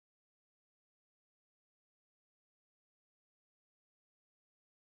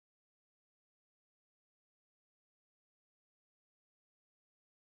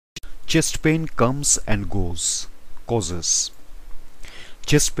Chest pain comes and goes. Causes.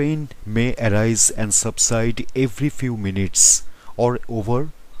 Chest pain may arise and subside every few minutes or over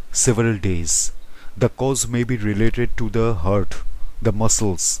several days. The cause may be related to the heart, the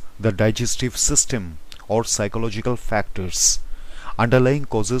muscles, the digestive system, or psychological factors. Underlying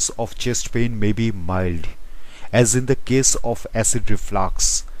causes of chest pain may be mild, as in the case of acid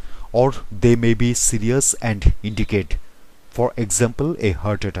reflux, or they may be serious and indicate, for example, a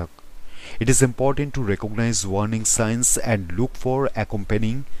heart attack. It is important to recognize warning signs and look for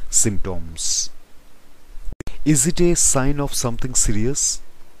accompanying symptoms. Is it a sign of something serious?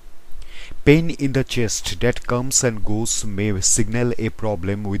 Pain in the chest that comes and goes may signal a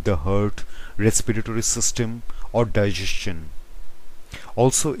problem with the heart, respiratory system, or digestion.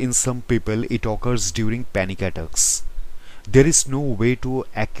 Also, in some people, it occurs during panic attacks. There is no way to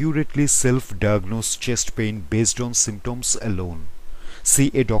accurately self-diagnose chest pain based on symptoms alone.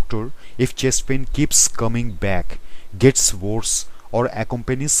 See a doctor if chest pain keeps coming back, gets worse, or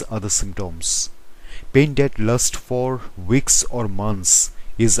accompanies other symptoms. Pain that lasts for weeks or months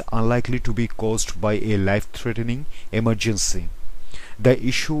is unlikely to be caused by a life-threatening emergency. The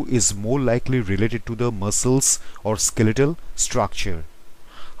issue is more likely related to the muscles or skeletal structure.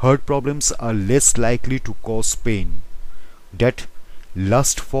 Heart problems are less likely to cause pain that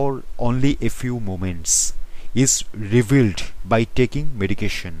lasts for only a few moments, is revealed by taking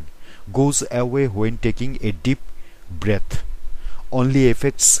medication, goes away when taking a deep breath, only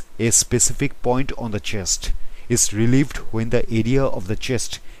affects a specific point on the chest, is relieved when the area of the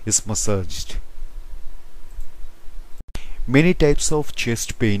chest is massaged. Many types of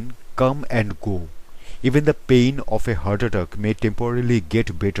chest pain come and go. Even the pain of a heart attack may temporarily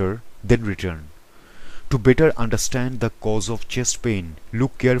get better, then return. To better understand the cause of chest pain,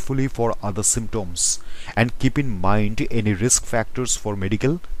 look carefully for other symptoms and keep in mind any risk factors for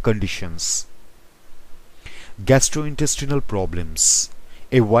medical conditions. Gastrointestinal problems.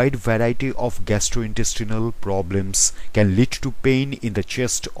 A wide variety of gastrointestinal problems can lead to pain in the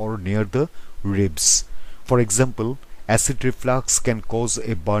chest or near the ribs. For example, acid reflux can cause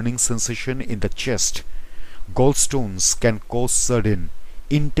a burning sensation in the chest. Gallstones can cause sudden,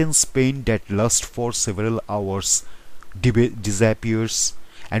 intense pain that lasts for several hours, disappears,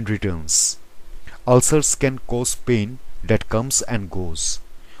 and returns. Ulcers can cause pain that comes and goes.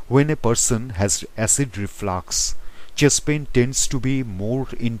 When a person has acid reflux, chest pain tends to be more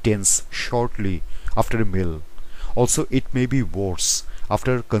intense shortly after a meal. Also, it may be worse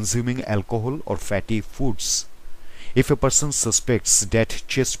after consuming alcohol or fatty foods. If a person suspects that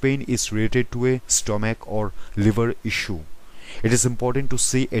chest pain is related to a stomach or liver issue, it is important to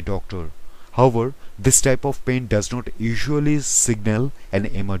see a doctor. However, this type of pain does not usually signal an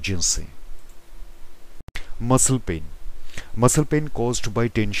emergency. Muscle pain. Muscle pain caused by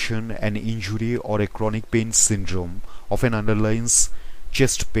tension, an injury, or a chronic pain syndrome often underlies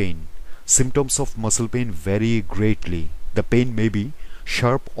chest pain. Symptoms of muscle pain vary greatly. The pain may be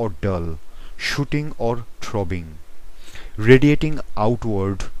sharp or dull, shooting or throbbing, radiating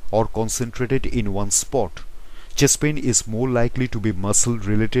outward, or concentrated in one spot. Chest pain is more likely to be muscle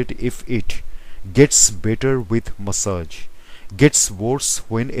related if it gets better with massage, gets worse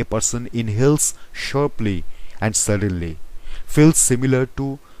when a person inhales sharply and suddenly, feels similar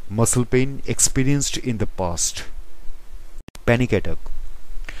to muscle pain experienced in the past. Panic attack.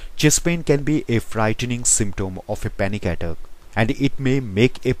 Chest pain can be a frightening symptom of a panic attack, and it may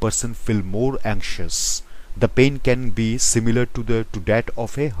make a person feel more anxious. The pain can be similar to that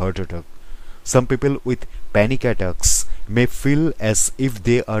of a heart attack. Some people with panic attacks may feel as if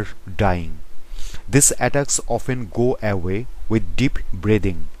they are dying. These attacks often go away with deep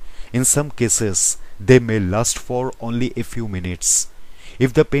breathing. In some cases, they may last for only a few minutes.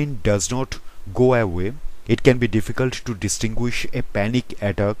 If the pain does not go away, it can be difficult to distinguish a panic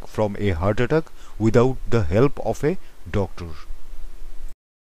attack from a heart attack without the help of a doctor.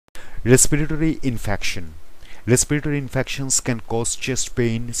 Respiratory infection. Respiratory infections can cause chest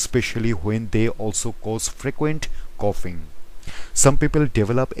pain, especially when they also cause frequent coughing. Some people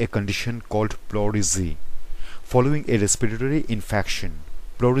develop a condition called pleurisy following a respiratory infection.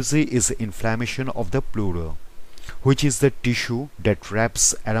 Pleurisy is inflammation of the pleura, which is the tissue that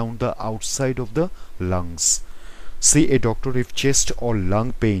wraps around the outside of the lungs. See a doctor if chest or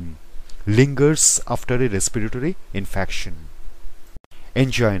lung pain lingers after a respiratory infection.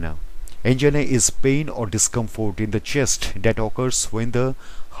 Angina. Angina is pain or discomfort in the chest that occurs when the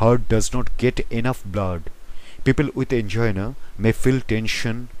heart does not get enough blood. People with angina may feel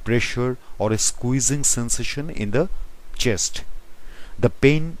tension, pressure, or a squeezing sensation in the chest. The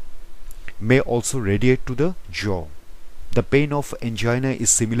pain may also radiate to the jaw. The pain of angina is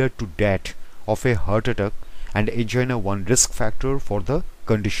similar to that of a heart attack, and angina one risk factor for the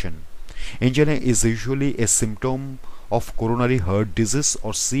condition. Angina is usually a symptom of coronary heart disease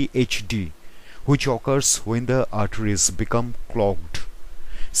or CHD, which occurs when the arteries become clogged.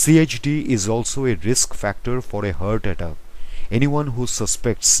 CHD is also a risk factor for a heart attack. Anyone who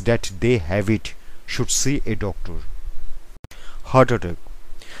suspects that they have it should see a doctor. Heart attack.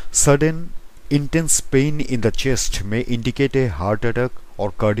 Sudden, intense pain in the chest may indicate a heart attack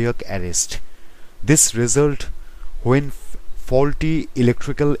or cardiac arrest. This results when faulty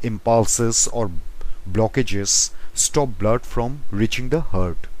electrical impulses or blockages stop blood from reaching the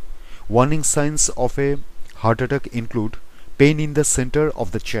heart. Warning signs of a heart attack include pain in the center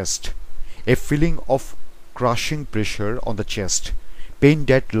of the chest, a feeling of crushing pressure on the chest, pain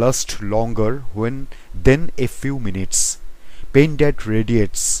that lasts longer than a few minutes, pain that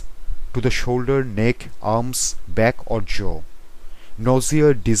radiates to the shoulder, neck, arms, back or jaw,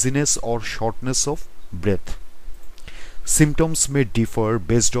 nausea, dizziness or shortness of breath. Symptoms may differ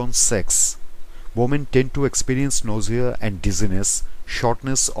based on sex. Women tend to experience nausea and dizziness,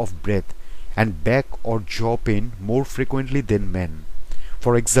 shortness of breath, and back or jaw pain more frequently than men.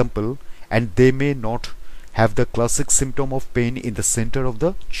 For example, and they may not have the classic symptom of pain in the center of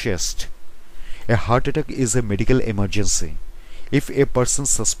the chest. A heart attack is a medical emergency. If a person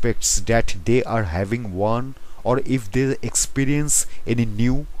suspects that they are having one, or if they experience any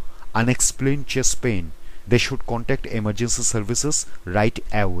new unexplained chest pain, they should contact emergency services right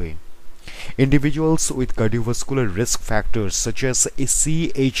away. Individuals with cardiovascular risk factors such as a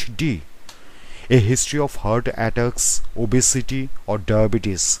CHD, a history of heart attacks, obesity or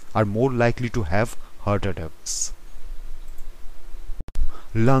diabetes are more likely to have heart attacks.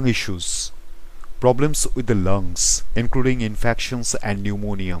 Lung issues. Problems with the lungs, including infections and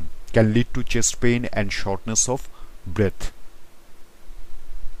pneumonia, can lead to chest pain and shortness of breath.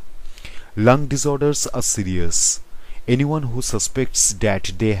 Lung disorders are serious. Anyone who suspects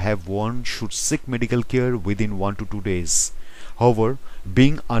that they have one should seek medical care within 1 to 2 days. However,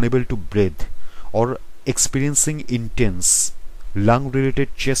 being unable to breathe or experiencing intense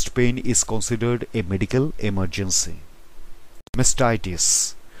lung-related chest pain is considered a medical emergency.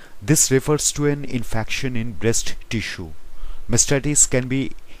 Mastitis. This refers to an infection in breast tissue. Mastitis can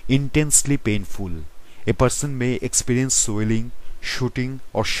be intensely painful. A person may experience swelling, shooting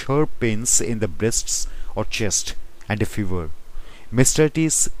or sharp pains in the breasts or chest and a fever.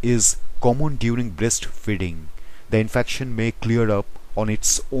 Mastitis is common during breastfeeding. The infection may clear up on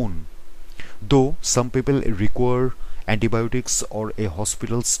its own, though some people require antibiotics or a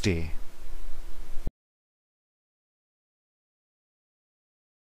hospital stay.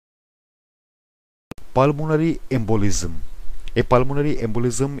 Pulmonary embolism. A pulmonary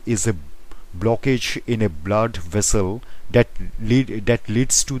embolism is a blockage in a blood vessel that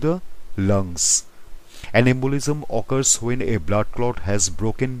leads to the lungs. An embolism occurs when a blood clot has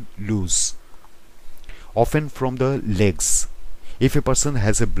broken loose, often from the legs. If a person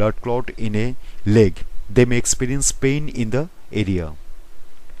has a blood clot in a leg, they may experience pain in the area.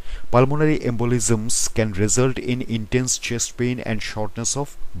 Pulmonary embolisms can result in intense chest pain and shortness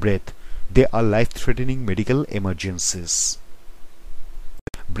of breath. They are life-threatening medical emergencies.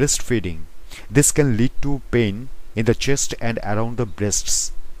 Breastfeeding. This can lead to pain in the chest and around the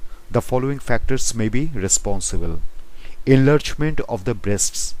breasts. The following factors may be responsible: enlargement of the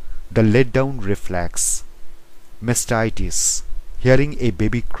breasts, the let-down reflex, mastitis, hearing a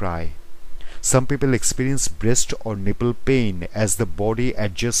baby cry. Some people experience breast or nipple pain as the body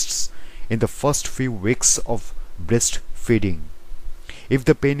adjusts in the first few weeks of breastfeeding. If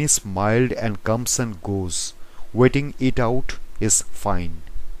the pain is mild and comes and goes, waiting it out is fine.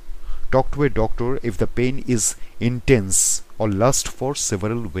 Talk to a doctor if the pain is intense or lasts for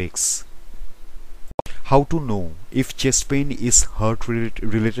several weeks. How to know if chest pain is heart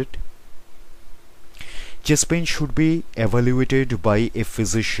related? Chest pain should be evaluated by a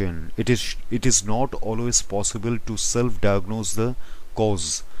physician. It is not always possible to self-diagnose the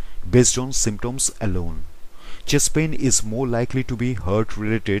cause based on symptoms alone. Chest pain is more likely to be heart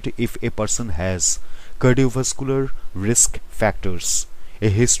related if a person has cardiovascular risk factors, a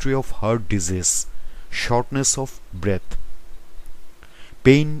history of heart disease, shortness of breath,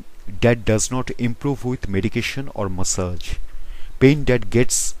 pain that does not improve with medication or massage, pain that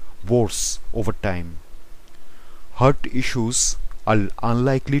gets worse over time. Heart issues are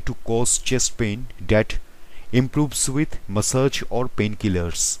unlikely to cause chest pain that improves with massage or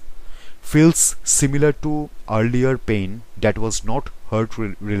painkillers. Feels similar to earlier pain that was not heart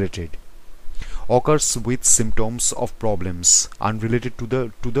related. Occurs with symptoms of problems unrelated to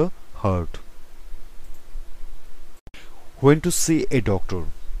the heart. When to see a doctor?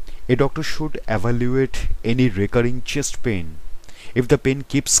 A doctor should evaluate any recurring chest pain. If the pain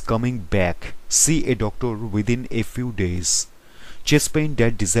keeps coming back, see a doctor within a few days. Chest pain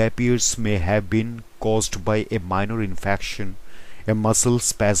that disappears may have been caused by a minor infection, a muscle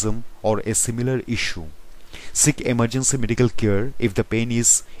spasm, or a similar issue. Seek emergency medical care if the pain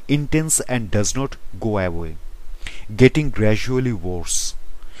is intense and does not go away, getting gradually worse,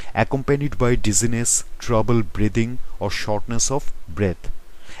 accompanied by dizziness, trouble breathing, or shortness of breath,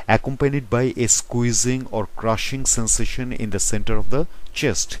 accompanied by a squeezing or crushing sensation in the center of the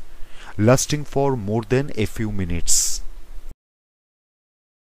chest, lasting for more than a few minutes.